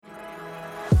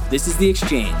This is The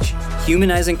Exchange,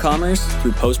 humanizing commerce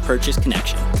through post-purchase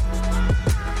connection.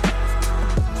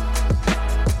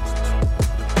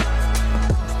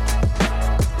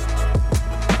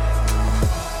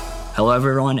 Hello,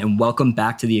 everyone, and welcome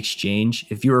back to The Exchange.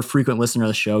 If you're a frequent listener of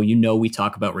the show, you know we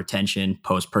talk about retention,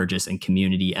 post-purchase, and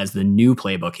community as the new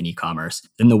playbook in e-commerce.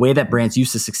 And the way that brands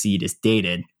used to succeed is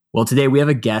dated. Well, today we have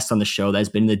a guest on the show that has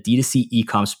been in the D2C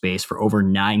e-com space for over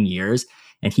 9 years,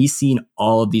 and he's seen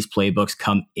all of these playbooks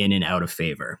come in and out of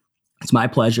favor. It's my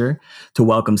pleasure to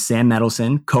welcome Sam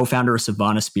Medelson, co-founder of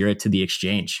Sivana Spirit, to The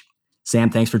Exchange. Sam,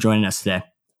 thanks for joining us today.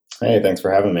 Hey, thanks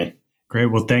for having me. Great.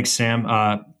 Well, thanks, Sam.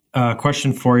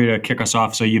 Question for you to kick us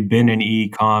off. So you've been in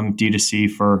e-com D2C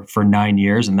for 9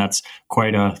 years, and that's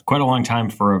quite a long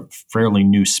time for a fairly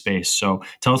new space. So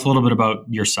tell us a little bit about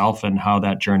yourself and how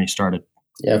that journey started.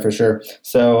 Yeah, for sure.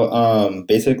 So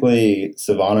basically,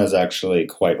 Sivana is actually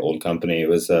quite old company. It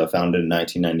was founded in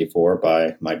 1994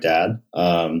 by my dad.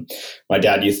 My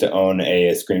dad used to own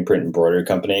a screen print embroidery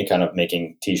company, kind of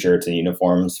making T-shirts and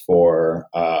uniforms for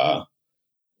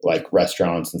like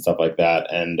restaurants and stuff like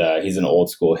that. And he's an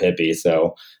old school hippie.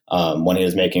 So when he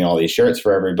was making all these shirts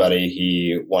for everybody,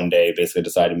 he one day basically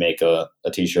decided to make a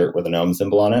T-shirt with a gnome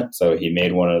symbol on it. So he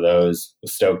made one of those,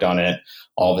 was stoked on it.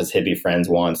 All of his hippie friends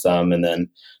want some. And then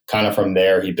kind of from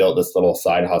there, he built this little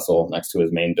side hustle next to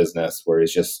his main business where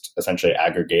he's just essentially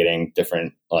aggregating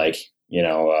different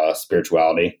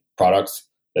spirituality products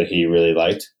that he really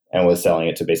liked, and was selling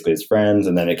it to basically his friends.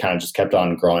 And then it kind of just kept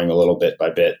on growing a little bit by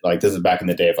bit. Like this is back in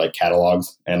the day of like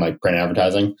catalogs and like print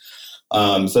advertising.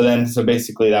 So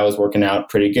basically that was working out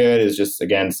pretty good. It was just,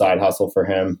 again, side hustle for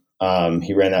him.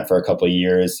 He ran that for a couple of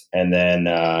years, and then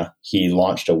he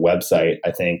launched a website,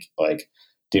 I think, like,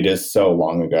 dude, this so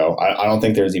long ago. I don't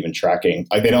think there's even tracking.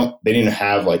 Like they didn't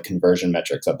have like conversion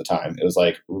metrics at the time. It was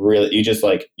like really,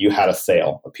 you had a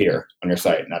sale appear on your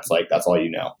site, and that's all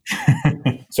you know.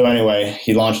 So anyway,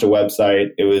 he launched a website.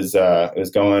 It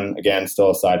was going, again,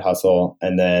 still a side hustle.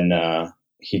 And then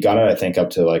he got it, I think, up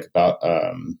to like about,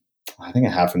 I think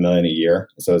 $500,000 a year.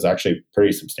 So it was actually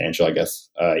pretty substantial, I guess,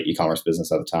 e-commerce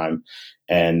business at the time.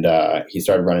 And he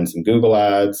started running some Google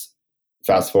ads.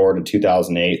 Fast forward to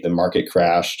 2008, the market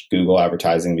crashed. Google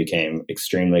advertising became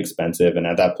extremely expensive. And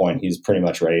at that point, he's pretty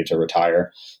much ready to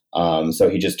retire. So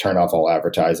he just turned off all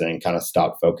advertising, kind of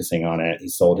stopped focusing on it. He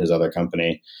sold his other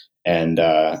company, and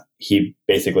he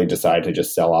basically decided to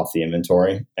just sell off the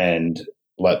inventory and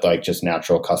let like just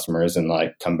natural customers and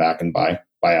like come back and buy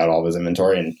out all of his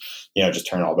inventory and, just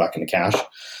turn it all back into cash.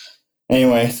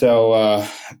 Anyway, so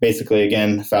basically,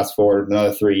 again, fast forward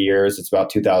another 3 years, it's about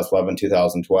 2011,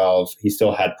 2012. He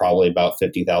still had probably about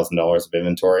 $50,000 of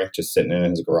inventory just sitting in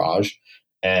his garage.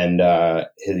 And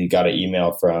he got an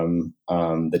email from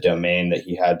the domain that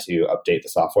he had to update the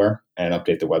software and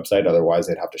update the website. Otherwise,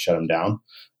 they'd have to shut him down.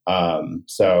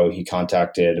 So he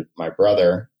contacted my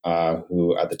brother,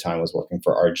 who at the time was working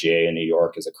for RGA in New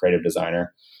York as a creative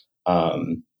designer,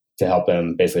 to help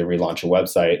him basically relaunch a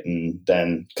website. And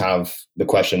then kind of the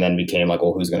question then became like,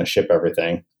 well, who's going to ship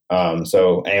everything?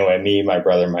 So anyway, me, my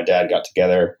brother, and my dad got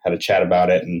together, had a chat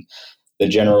about it. And the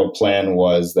general plan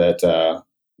was that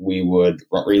we would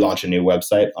relaunch a new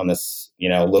website on this,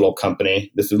 little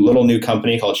company. This is a little new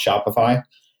company called Shopify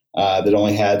that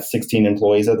only had 16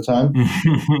 employees at the time.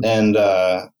 And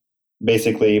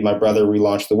basically, my brother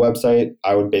relaunched the website.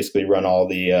 I would basically run all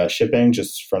the shipping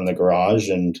just from the garage,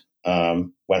 and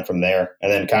went from there.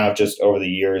 And then kind of just over the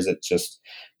years, it just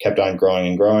kept on growing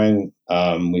and growing.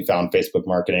 We found Facebook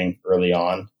marketing early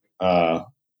on,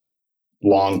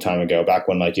 long time ago, back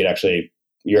when like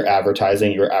you're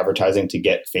advertising to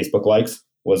get Facebook likes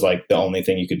was like the only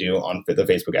thing you could do on the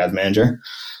Facebook Ads Manager.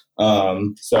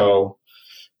 So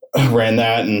ran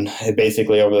that, and it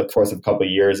basically over the course of a couple of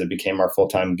years, it became our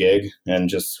full-time gig and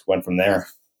just went from there.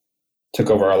 Took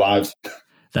over our lives.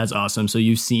 That's awesome. So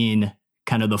you've seen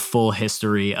kind of the full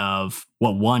history of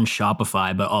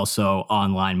Shopify, but also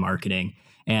online marketing.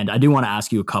 And I do want to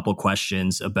ask you a couple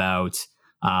questions about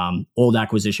old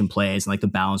acquisition plays and like the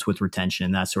balance with retention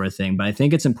and that sort of thing. But I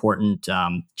think it's important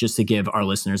just to give our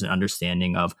listeners an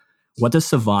understanding of what does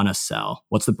Sivana sell?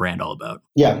 What's the brand all about?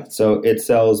 Yeah, so it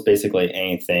sells basically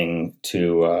anything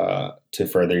to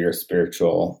further your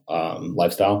spiritual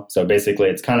lifestyle. So basically,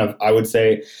 it's kind of, I would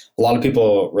say, a lot of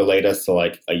people relate us to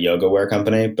like a yoga wear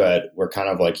company, but we're kind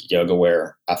of like yoga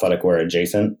wear, athletic wear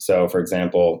adjacent. So for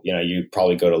example, you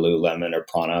probably go to Lululemon or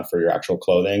Prana for your actual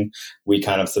clothing. We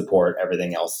kind of support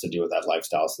everything else to do with that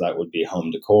lifestyle. So that would be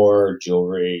home decor,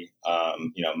 jewelry,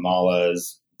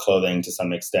 malas, clothing to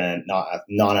some extent, not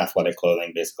non-athletic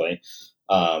clothing, basically.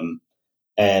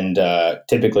 And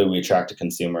typically we attract a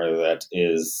consumer that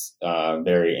is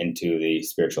very into the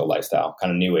spiritual lifestyle,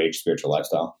 kind of new age spiritual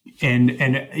lifestyle. And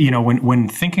when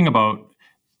thinking about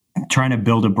trying to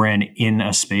build a brand in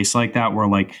a space like that, where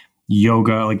like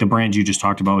yoga, like the brands you just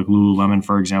talked about, like Lululemon,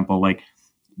 for example, like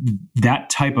that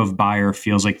type of buyer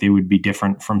feels like they would be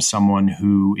different from someone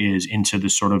who is into the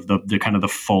sort of the kind of the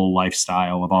full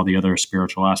lifestyle of all the other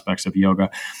spiritual aspects of yoga.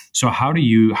 So how do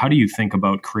you think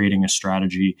about creating a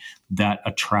strategy that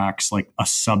attracts like a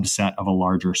subset of a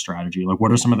larger strategy? Like,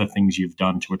 what are some of the things you've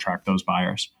done to attract those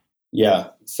buyers? Yeah.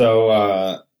 So,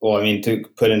 well, I mean, to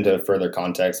put into further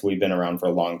context, we've been around for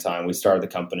a long time. We started the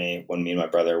company when me and my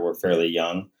brother were fairly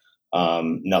young.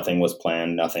 Nothing was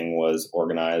planned, nothing was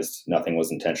organized, nothing was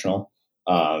intentional.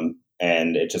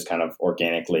 And it just kind of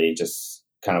organically just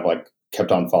kind of like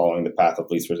kept on following the path of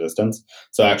least resistance.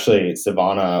 So actually,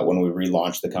 Sivana, when we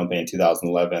relaunched the company in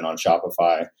 2011 on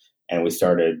Shopify, and we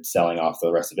started selling off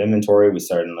the rest of inventory,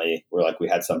 we're like, we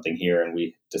had something here, and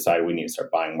we decided we need to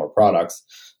start buying more products.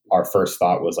 Our first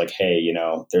thought was like, hey,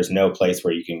 there's no place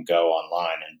where you can go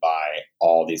online and buy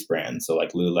all these brands. So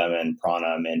like Lululemon,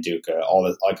 Prana, Manduka, all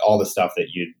the stuff that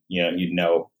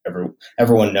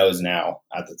everyone knows now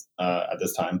at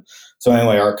this time. So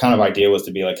anyway, our kind of idea was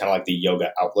to be like kind of like the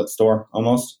yoga outlet store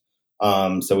almost.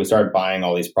 So we started buying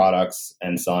all these products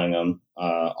and selling them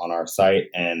on our site,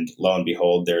 and lo and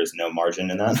behold, there's no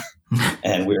margin in that,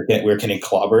 and we were getting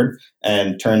clobbered.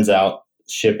 And turns out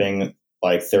shipping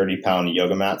like 30-pound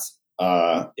yoga mats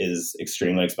is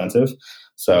extremely expensive.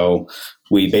 So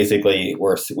we basically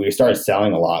we started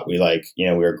selling a lot. We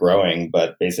were growing,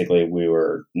 but basically we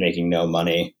were making no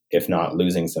money, if not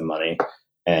losing some money.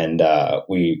 And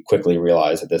we quickly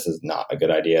realized that this is not a good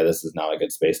idea. This is not a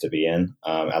good space to be in,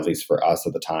 at least for us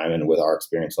at the time and with our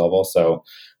experience level. So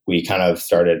we kind of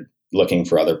started looking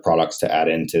for other products to add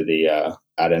into the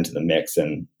mix.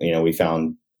 And, we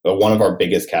found one of our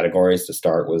biggest categories to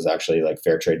start was actually like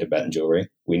fair trade Tibetan jewelry.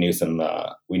 We knew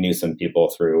some people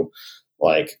through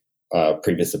like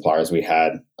previous suppliers we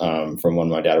had from when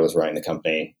my dad was running the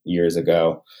company years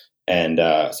ago. And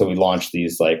so we launched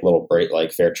these like little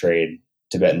fair trade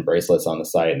Tibetan bracelets on the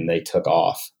site, and they took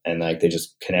off, and like they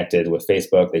just connected with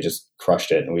Facebook. They just crushed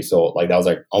it, and we sold that was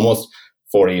like almost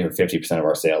 40 or 50% of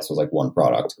our sales was like one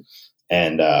product.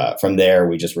 And from there,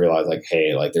 we just realized like,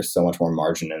 hey, like there's so much more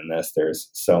margin in this. There's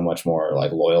so much more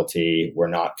like loyalty. We're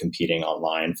not competing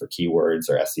online for keywords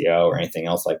or SEO or anything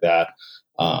else like that.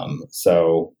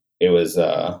 So it was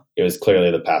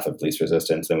clearly the path of least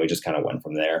resistance, and we just kind of went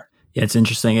from there. Yeah, it's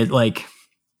interesting. It like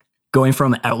going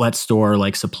from outlet store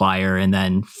like supplier and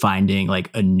then finding like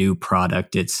a new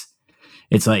product. It's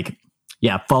like,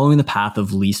 yeah, following the path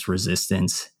of least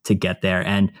resistance to get there.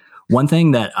 And one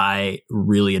thing that I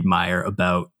really admire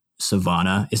about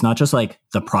Sivana is not just like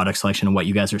the product selection and what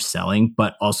you guys are selling,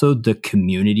 but also the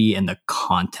community and the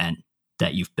content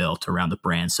that you've built around the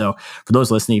brand. So for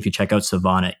those listening, if you check out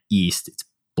Sivana East, it's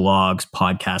blogs,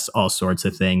 podcasts, all sorts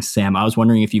of things. Sam, I was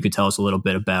wondering if you could tell us a little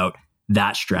bit about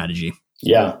that strategy.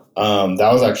 Yeah,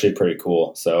 that was actually pretty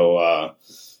cool. So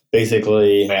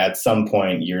basically, at some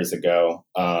point years ago,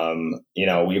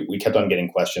 we kept on getting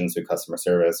questions through customer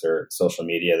service or social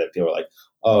media that people were like,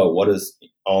 "Oh, what does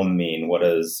Om mean? What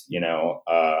does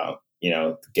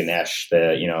Ganesh,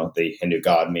 the Hindu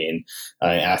god, mean?"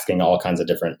 Asking all kinds of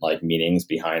different like meanings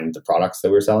behind the products that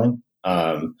we were selling.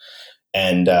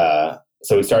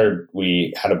 So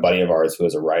we had a buddy of ours who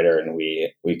was a writer, and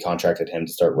we contracted him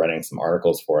to start writing some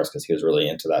articles for us because he was really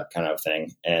into that kind of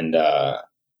thing. And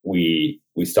we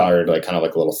started like kind of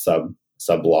like a little sub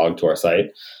blog to our site.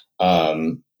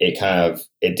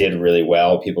 It did really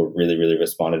well. People really, really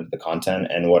responded to the content.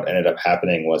 And what ended up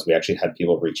happening was we actually had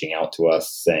people reaching out to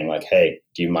us saying like, "Hey,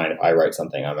 do you mind if I write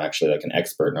something? I'm actually like an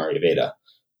expert in Ayurveda.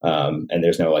 And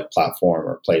there's no like platform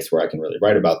or place where I can really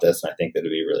write about this. And I think that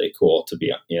it'd be really cool to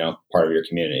be, part of your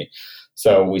community."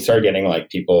 So we started getting like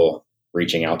people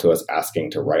reaching out to us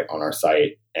asking to write on our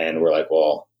site. And we're like,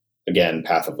 well, again,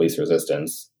 path of least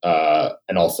resistance.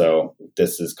 And also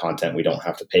this is content we don't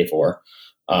have to pay for.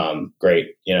 Great.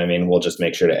 We'll just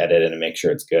make sure to edit it and make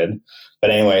sure it's good.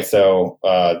 But anyway, so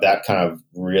that kind of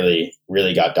really,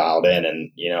 really got dialed in.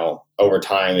 And, over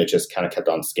time, it just kind of kept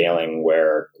on scaling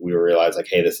where we realized like,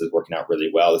 hey, this is working out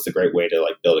really well. This is a great way to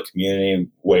like build a community,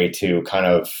 way to kind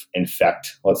of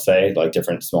infect, let's say, like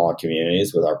different smaller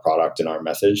communities with our product and our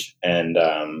message. And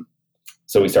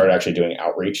so we started actually doing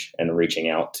outreach and reaching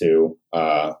out to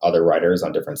other writers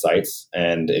on different sites.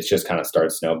 And it just kind of started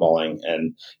snowballing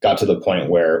and got to the point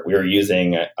where we were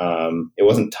using, it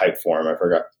wasn't Typeform. I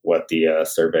forgot what the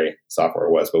survey software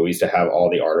was, but we used to have all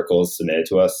the articles submitted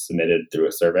through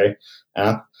a survey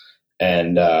app.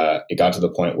 And it got to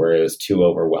the point where it was too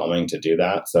overwhelming to do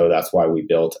that. So that's why we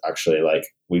built actually, like,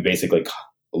 we basically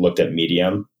looked at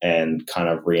Medium and kind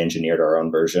of re-engineered our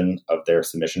own version of their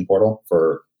submission portal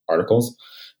for articles.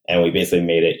 And we basically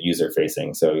made it user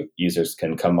facing. So users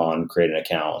can come on, create an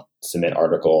account, submit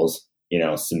articles,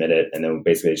 submit it, and then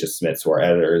basically just submit to our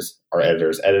editors. Our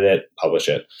editors edit it, publish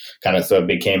it. Kind of, so it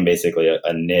became basically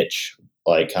a niche,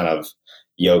 like kind of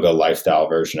yoga lifestyle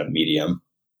version of Medium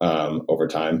over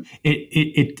time.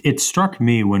 It struck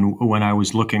me when I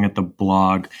was looking at the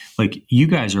blog, like you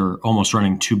guys are almost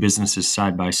running two businesses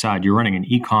side by side. You're running an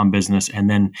e-com business, and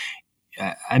then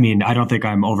I mean, I don't think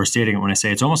I'm overstating it when I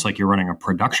say it's almost like you're running a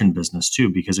production business too,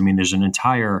 because I mean, there's an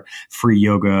entire free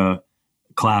yoga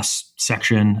class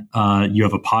section. You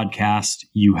have a podcast,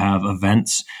 you have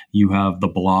events, you have the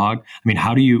blog. I mean,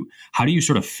 how do you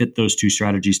sort of fit those two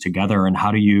strategies together? And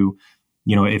how do you,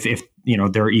 if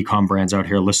there are e-com brands out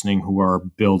here listening who are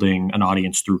building an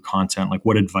audience through content, like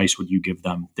what advice would you give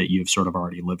them that you've sort of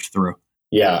already lived through?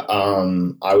 Yeah.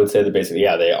 I would say that basically,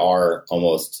 they are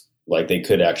almost like they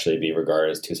could actually be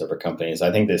regarded as two separate companies.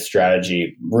 I think this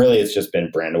strategy really has just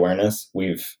been brand awareness.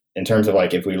 In terms of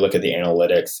like, if we look at the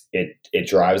analytics, it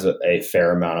drives a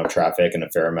fair amount of traffic and a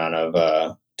fair amount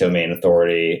of domain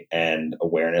authority and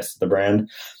awareness to the brand.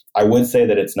 I would say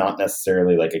that it's not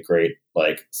necessarily like a great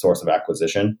like source of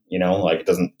acquisition, like it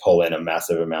doesn't pull in a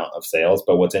massive amount of sales.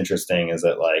 But what's interesting is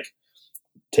that like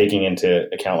taking into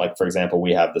account, like, for example,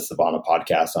 we have the Sivana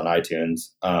podcast on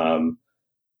iTunes.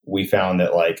 We found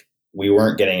that like we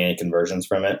weren't getting any conversions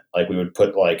from it. Like we would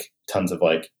put like tons of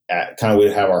like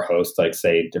we'd have our host like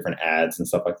say different ads and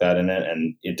stuff like that in it,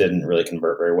 and it didn't really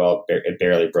convert very well. It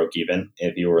barely broke even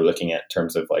if you were looking at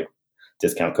terms of like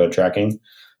discount code tracking.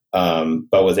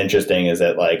 But what's interesting is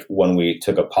that like when we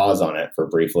took a pause on it for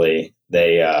briefly,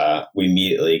 we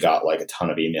immediately got like a ton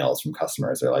of emails from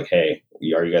customers. They're like, "Hey,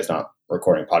 are you guys not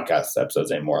recording podcast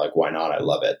episodes anymore? Like, why not? I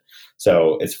love it."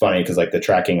 So it's funny because like the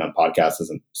tracking on podcasts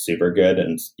isn't super good,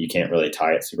 and you can't really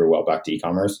tie it super well back to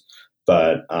e-commerce.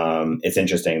 But it's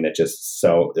interesting that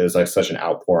there's like such an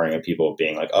outpouring of people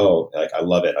being like, "Oh, like I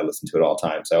love it. I listen to it all the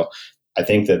time." So I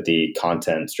think that the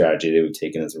content strategy that we've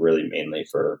taken is really mainly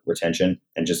for retention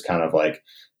and just kind of like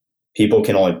people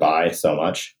can only buy so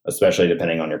much, especially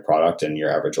depending on your product and your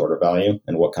average order value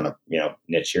and what kind of,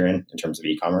 niche you're in terms of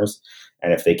e-commerce.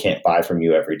 And if they can't buy from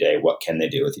you every day, what can they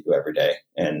do with you every day?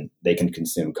 And they can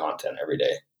consume content every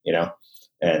day,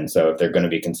 And so if they're going to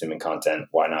be consuming content,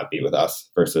 why not be with us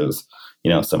versus,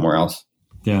 somewhere else?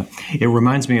 Yeah. It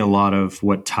reminds me a lot of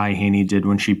what Ty Haney did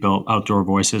when she built Outdoor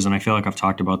Voices. And I feel like I've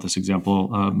talked about this example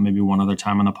maybe one other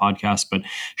time on the podcast, but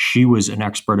she was an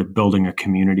expert at building a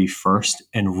community first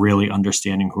and really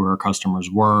understanding who her customers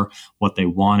were, what they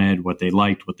wanted, what they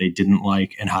liked, what they didn't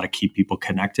like, and how to keep people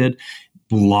connected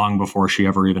long before she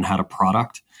ever even had a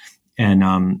product.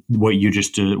 And what you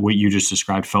just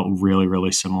described felt really,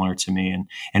 really similar to me.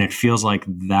 And it feels like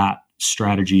that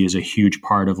strategy is a huge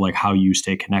part of like how you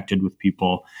stay connected with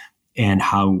people and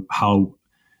how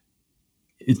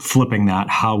flipping that,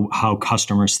 how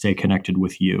customers stay connected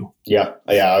with you. Yeah.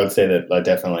 I would say that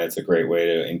definitely it's a great way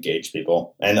to engage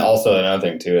people. And also another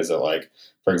thing too is that like,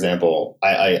 for example,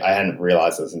 I hadn't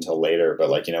realized this until later, but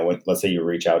like, let's say you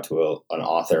reach out to an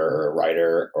author or a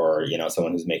writer or,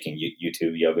 someone who's making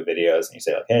YouTube yoga videos and you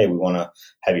say like, "Hey, we want to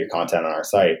have your content on our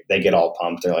site." They get all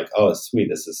pumped. They're like, "Oh, sweet.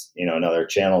 This is, another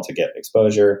channel to get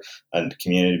exposure and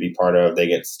community to be part of." They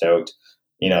get stoked.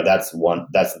 That's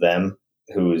them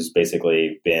who's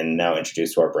basically been now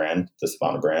introduced to our brand, the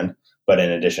Sivana brand. But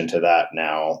in addition to that,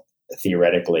 now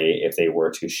theoretically, if they were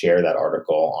to share that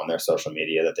article on their social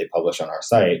media that they publish on our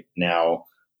site, now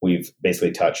we've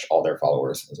basically touched all their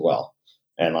followers as well.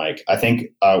 And like, I think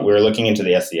we were looking into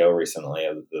the SEO recently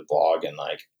of the blog, and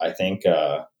like, I think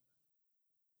it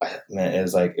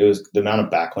was the amount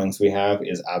of backlinks we have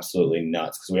is absolutely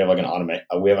nuts because we have like an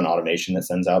automation that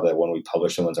sends out that when we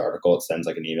publish someone's article, it sends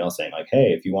like an email saying like,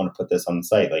 "Hey, if you want to put this on the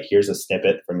site, like here's a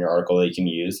snippet from your article that you can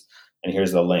use, and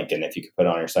here's the link, and if you could put it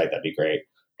on your site, that'd be great."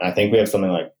 And I think we have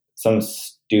something like some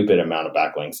stupid amount of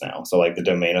backlinks now. So like the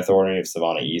domain authority of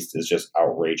Sivana East is just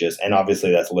outrageous. And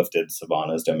obviously that's lifted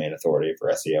Sivana's domain authority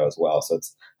for SEO as well. So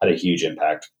it's had a huge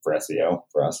impact for SEO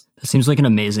for us. It seems like an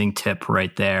amazing tip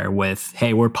right there with,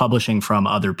 hey, we're publishing from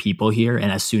other people here.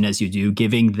 And as soon as you do,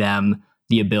 giving them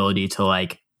the ability to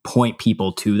like point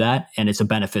people to that. And it's a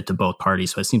benefit to both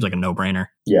parties. So it seems like a no-brainer.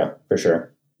 Yeah, for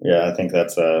sure. Yeah, I think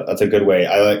that's a good way.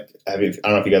 I don't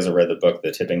know if you guys have read the book,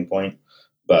 The Tipping Point,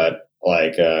 but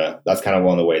like that's kind of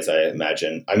one of the ways I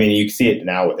imagine. I mean, you see it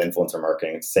now with influencer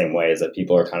marketing. It's the same way, is that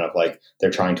people are kind of like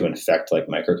they're trying to infect like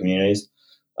micro communities.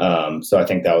 So I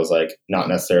think that was like not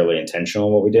necessarily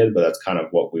intentional what we did, but that's kind of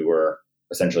what we were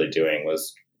essentially doing,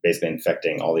 was basically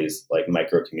infecting all these like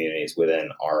micro communities within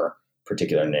our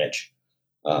particular niche.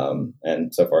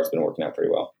 And so far it's been working out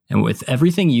pretty well. And with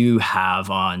everything you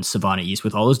have on Sivana East,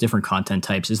 with all those different content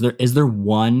types, is there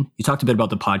one, you talked a bit about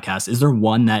the podcast, is there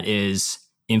one that is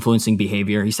influencing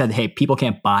behavior? You said, hey, people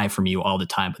can't buy from you all the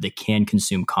time, but they can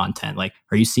consume content. Like,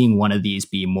 are you seeing one of these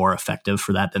be more effective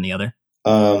for that than the other?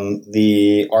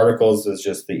 The articles is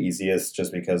just the easiest,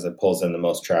 just because it pulls in the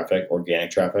most traffic,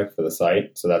 organic traffic for the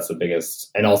site. So that's the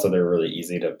biggest. And also they're really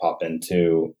easy to pop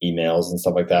into emails and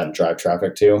stuff like that and drive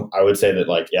traffic to. I would say that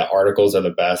like, yeah, articles are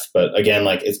the best, but again,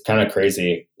 like it's kind of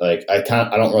crazy. Like I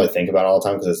don't really think about it all the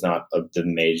time because it's not the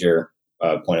major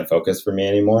point of focus for me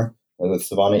anymore with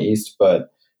Sivana East, but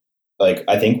like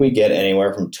I think we get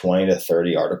anywhere from 20 to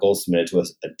 30 articles submitted to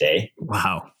us a day.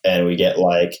 Wow. And we get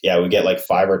like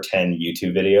 5 or 10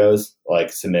 YouTube videos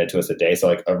like submitted to us a day. So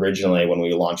like originally when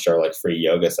we launched our like free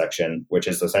yoga section, which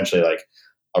is essentially like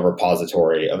a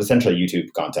repository of essentially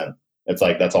YouTube content. It's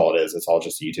like, that's all it is. It's all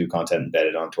just YouTube content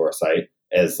embedded onto our site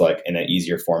as like in an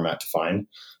easier format to find.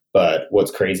 But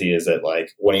what's crazy is that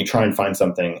like when you try and find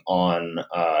something on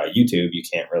YouTube, you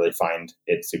can't really find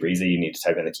it super easy. You need to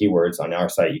type in the keywords. On our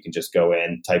site, you can just go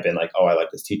in, type in like, oh, I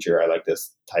like this teacher, I like this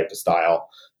type of style,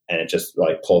 and it just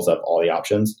like pulls up all the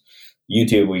options.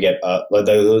 YouTube, we get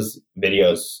those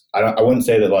videos. I wouldn't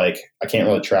say that like I can't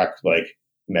really track like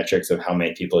metrics of how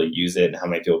many people use it and how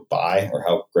many people buy or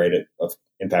how great it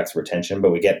impacts retention,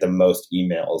 but we get the most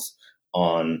emails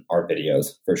on our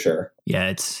videos for sure. Yeah,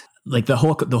 it's like the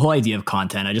whole idea of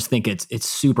content. I just think it's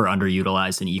super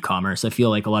underutilized in e-commerce. I feel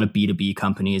like a lot of B2B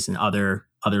companies and other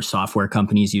software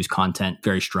companies use content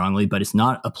very strongly, but it's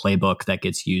not a playbook that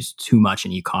gets used too much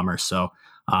in e-commerce. So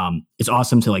it's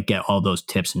awesome to like get all those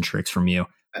tips and tricks from you.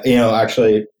 You know,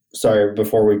 actually, sorry,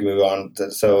 before we move on,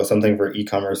 so something for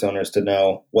e-commerce owners to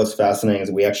know, what's fascinating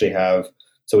is we have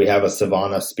a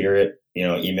Sivana Spirit,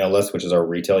 email list, which is our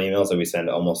retail emails that we send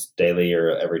almost daily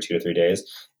or every 2 or 3 days.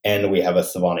 And we have a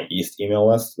Sivana East email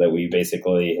list that we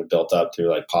basically have built up through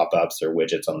like pop-ups or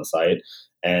widgets on the site.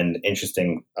 And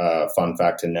interesting fun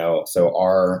fact to know. So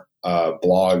our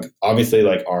blog, obviously we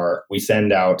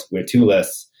have 2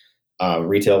 lists,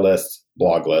 retail list,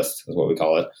 blog list is what we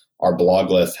call it. Our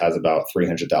blog list has about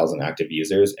 300,000 active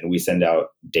users, and we send out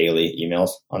daily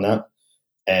emails on that.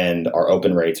 And our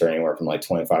open rates are anywhere from like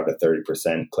 25 to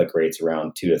 30%, click rates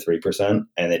around 2 to 3%.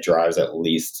 And it drives at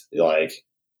least like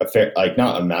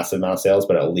not a massive amount of sales,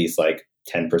 but at least like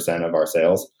 10% of our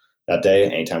sales that day,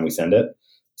 anytime we send it.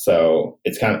 So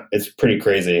it's pretty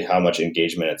crazy how much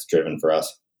engagement it's driven for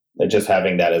us. And just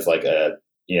having that as like a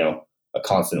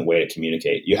constant way to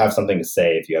communicate. You have something to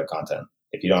say if you have content.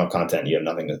 If you don't have content, you have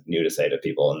nothing new to say to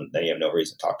people, and then you have no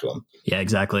reason to talk to them. Yeah,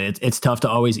 exactly. It's tough to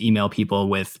always email people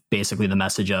with basically the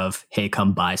message of, hey,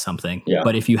 come buy something. Yeah.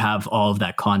 But if you have all of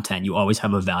that content, you always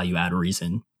have a value add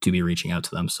reason to be reaching out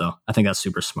to them. So I think that's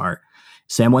super smart.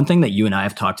 Sam, one thing that you and I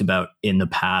have talked about in the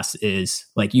past is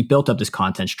like you built up this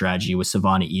content strategy with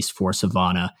Sivana East for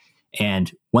Sivana.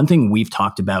 And one thing we've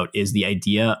talked about is the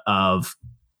idea of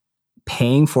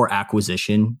paying for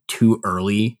acquisition too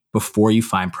early before you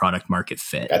find product market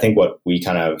fit. I think what we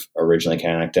kind of originally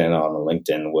connected on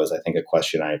LinkedIn was, I think, a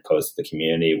question I posed to the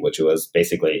community, which was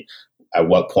basically, at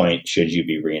what point should you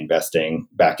be reinvesting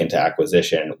back into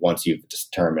acquisition once you've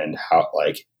determined how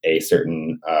like a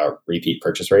certain repeat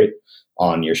purchase rate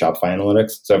on your Shopify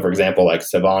analytics? So for example, like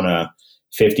Sivana,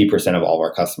 50% of all of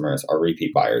our customers are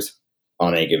repeat buyers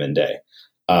on a given day.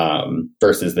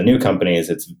 Versus the new companies,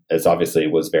 it's obviously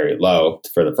was very low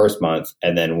for the first month,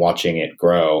 and then watching it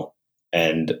grow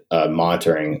and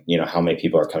monitoring, how many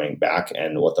people are coming back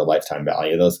and what the lifetime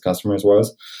value of those customers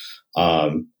was.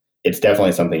 It's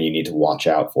definitely something you need to watch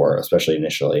out for, especially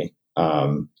initially,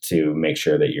 to make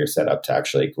sure that you're set up to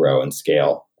actually grow and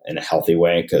scale in a healthy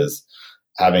way. Because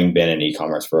having been in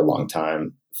e-commerce for a long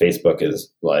time, Facebook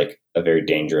is like a very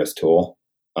dangerous tool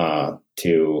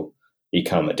to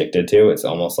become addicted to. It's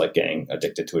almost like getting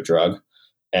addicted to a drug.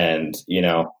 And,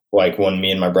 like when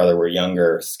me and my brother were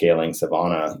younger scaling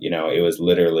Sivana, it was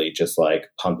literally just like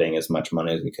pumping as much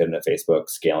money as we could into Facebook,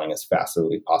 scaling as fast as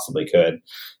we possibly could.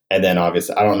 And then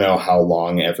obviously, I don't know how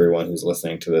long everyone who's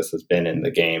listening to this has been in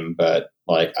the game, but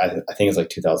like, I think it's like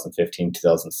 2015,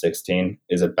 2016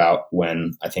 is about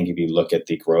when I think if you look at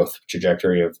the growth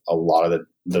trajectory of a lot of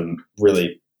the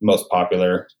really most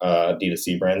popular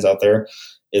D2C brands out there,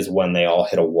 is when they all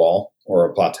hit a wall or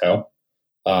a plateau.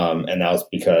 And that was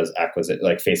because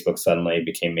Facebook suddenly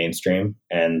became mainstream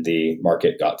and the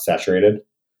market got saturated.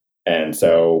 And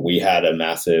so we had a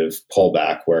massive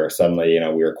pullback where suddenly,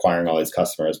 we were acquiring all these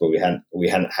customers, but we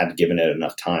hadn't had given it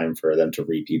enough time for them to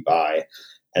repeat buy.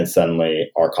 And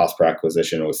suddenly our cost per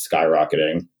acquisition was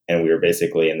skyrocketing. And we were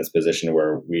basically in this position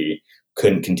where we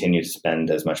couldn't continue to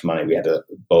spend as much money. We had to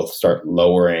both start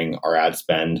lowering our ad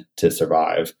spend to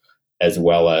survive, as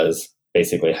well as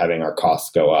basically having our costs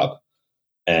go up.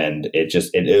 And it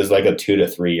was like a 2 to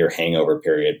 3 year hangover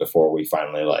period before we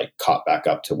finally like caught back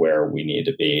up to where we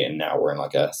needed to be. And now we're in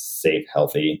like a safe,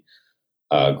 healthy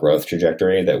growth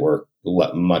trajectory that we're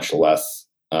much less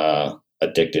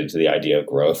addicted to the idea of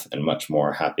growth and much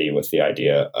more happy with the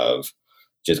idea of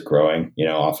just growing,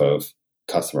 off of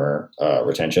customer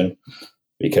retention,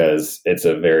 because it's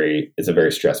a very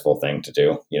stressful thing to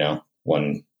do,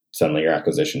 when suddenly your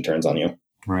acquisition turns on you.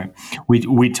 Right.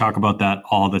 We talk about that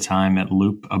all the time at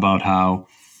Loop, about how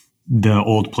the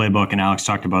old playbook, and Alex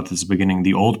talked about this at the beginning,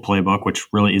 the old playbook, which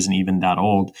really isn't even that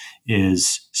old,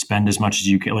 is spend as much as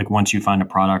you can. Like once you find a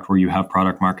product where you have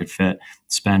product market fit,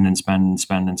 spend and spend and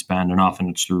spend and spend. And often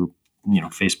it's through,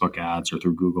 Facebook ads or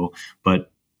through Google,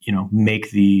 but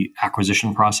make the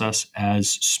acquisition process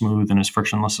as smooth and as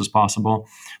frictionless as possible.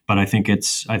 But I think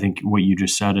what you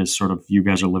just said is sort of, you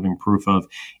guys are living proof of,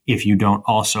 if you don't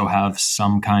also have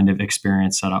some kind of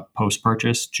experience set up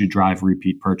post-purchase to drive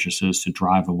repeat purchases, to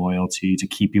drive the loyalty, to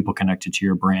keep people connected to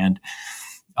your brand,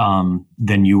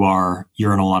 then you're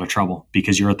in a lot of trouble,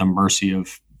 because you're at the mercy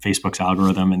of Facebook's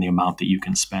algorithm and the amount that you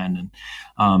can spend.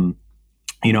 And,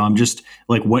 I'm just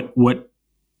like,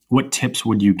 what tips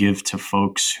would you give to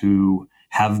folks who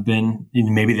have been,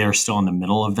 maybe they're still in the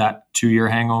middle of that 2-year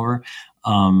hangover,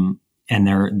 and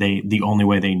the only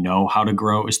way they know how to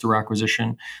grow is through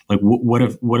acquisition? Like what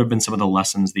have been some of the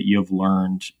lessons that you have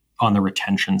learned on the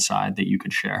retention side that you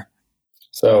could share?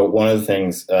 So one of the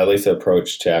things, at least the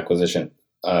approach to acquisition,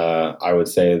 I would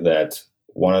say that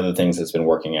one of the things that's been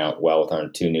working out well with our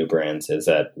 2 new brands is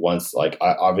that once,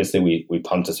 obviously we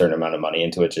pumped a certain amount of money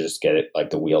into it to just get it,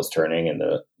 like the wheels turning and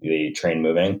the train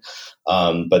moving.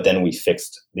 But then we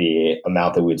fixed the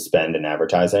amount that we'd spend in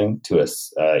advertising to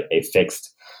a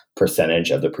fixed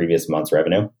percentage of the previous month's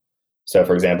revenue. So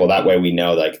for example, that way we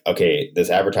know, like, okay, this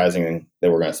advertising that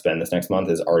we're going to spend this next month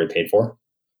is already paid for.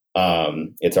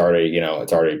 It's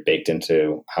already baked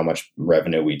into how much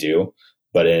revenue we do.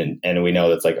 And we know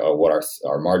that's like, what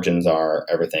our margins are,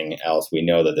 everything else. We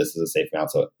know that this is a safe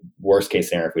amount. So worst case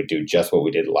scenario, if we do just what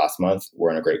we did last month,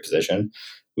 we're in a great position.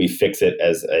 We fix it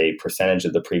as a percentage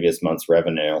of the previous month's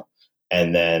revenue.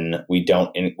 And then we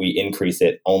increase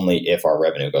it only if our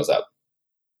revenue goes up.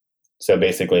 So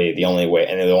basically the only way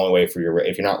if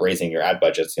you're not raising your ad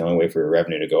budgets, the only way for your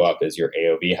revenue to go up is your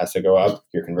AOV has to go up,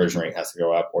 your conversion rate has to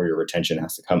go up, or your retention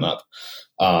has to come up,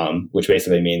 which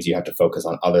basically means you have to focus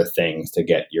on other things to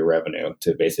get your revenue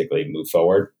to basically move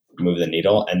forward, move the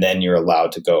needle, and then you're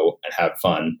allowed to go and have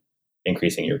fun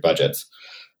increasing your budgets.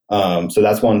 So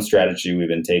that's one strategy we've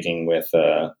been taking with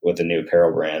the new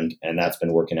apparel brand, and that's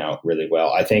been working out really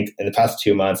well. I think in the past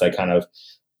 2 months, I kind of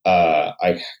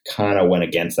went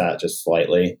against that just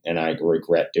slightly, and I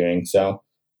regret doing so.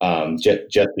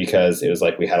 Just because it was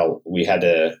like we had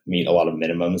to meet a lot of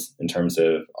minimums in terms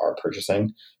of our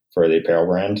purchasing for the apparel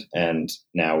brand, and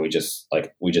now we just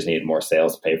need more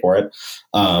sales to pay for it.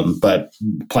 But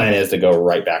plan is to go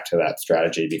right back to that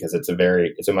strategy, because it's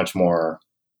a much more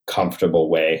comfortable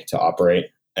way to operate,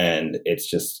 and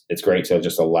it's great to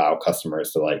just allow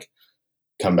customers to like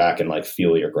come back and like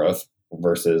feel your growth,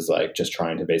 versus like just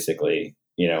trying to basically,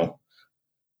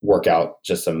 work out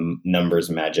just some numbers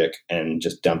magic and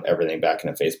just dump everything back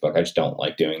into Facebook. I just don't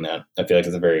like doing that. I feel like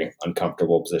it's a very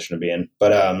uncomfortable position to be in.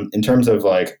 But in terms of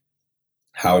like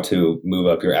how to move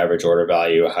up your average order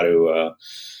value, how to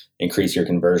increase your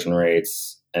conversion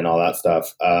rates and all that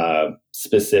stuff,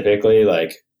 specifically,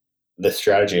 like the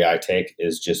strategy I take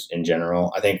is just in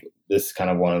general. I think this is kind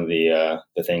of one of the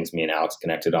things me and Alex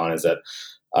connected on, is that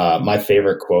my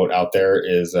favorite quote out there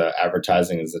is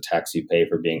advertising is the tax you pay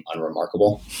for being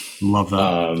unremarkable. Love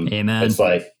that. Amen. It's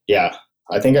like, yeah,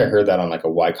 I think I heard that on like a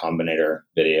Y Combinator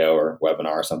video or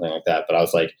webinar or something like that. But I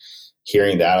was like,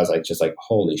 hearing that, I was like, just like,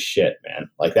 holy shit, man.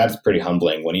 Like that's pretty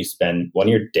humbling when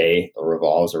your day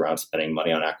revolves around spending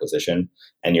money on acquisition,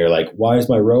 and you're like, why is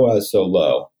my ROAS so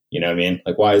low? You know what I mean?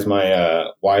 Like, why is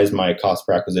my cost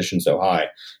per acquisition so high?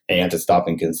 And you have to stop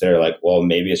and consider like, well,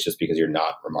 maybe it's just because you're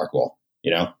not remarkable.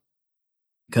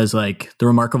 Because like the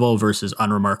remarkable versus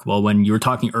unremarkable, when you were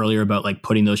talking earlier about like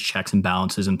putting those checks and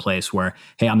balances in place where,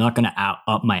 hey, I'm not going to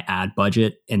up my ad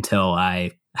budget until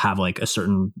I have like a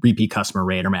certain repeat customer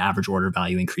rate or my average order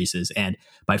value increases. And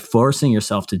by forcing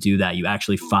yourself to do that, you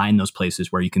actually find those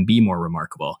places where you can be more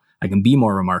remarkable. I can be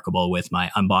more remarkable with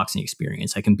my unboxing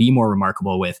experience. I can be more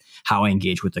remarkable with how I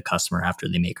engage with the customer after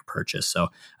they make a purchase. So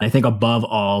I think above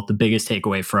all, the biggest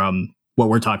takeaway from what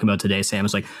we're talking about today, Sam,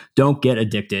 is like, don't get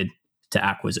addicted to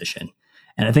acquisition.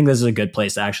 And I think this is a good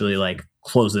place to actually like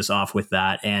close this off with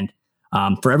that. And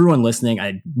for everyone listening,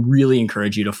 I really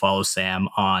encourage you to follow Sam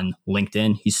on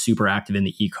LinkedIn. He's super active in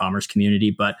the e-commerce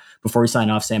community. But before we sign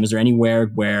off, Sam, is there anywhere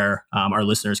where our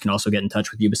listeners can also get in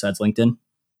touch with you besides LinkedIn?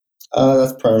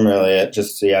 That's primarily it.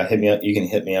 Just hit me up. You can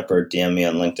hit me up or DM me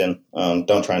on LinkedIn.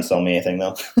 Don't try and sell me anything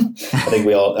though. I think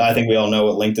we all know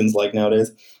what LinkedIn's like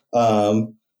nowadays.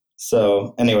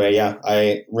 So anyway,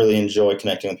 I really enjoy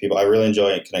connecting with people. I really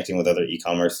enjoy connecting with other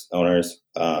e-commerce owners.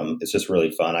 It's just really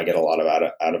fun. I get a lot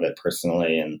out of it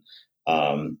personally, and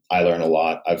I learn a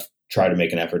lot. I've tried to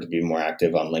make an effort to be more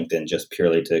active on LinkedIn just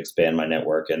purely to expand my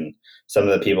network. And some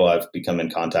of the people I've become in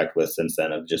contact with since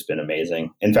then have just been amazing.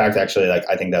 In fact, actually,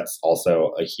 I think that's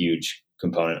also a huge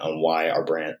component on why our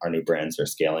new brands are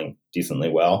scaling decently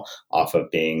well off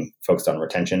of being focused on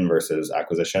retention versus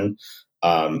acquisition.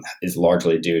 Is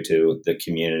largely due to the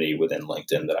community within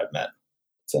LinkedIn that I've met.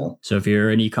 So if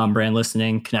you're an e-com brand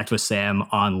listening, connect with Sam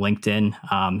on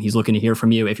LinkedIn. He's looking to hear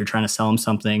from you. If you're trying to sell him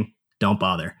something, don't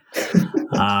bother.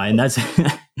 And that's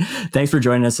thanks for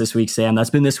joining us this week, Sam.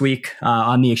 That's been this week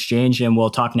on The Exchange, and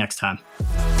we'll talk next time.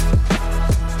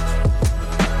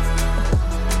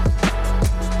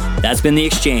 That's been The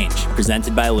Exchange,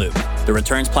 presented by Loop, the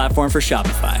returns platform for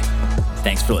Shopify.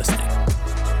 Thanks for listening.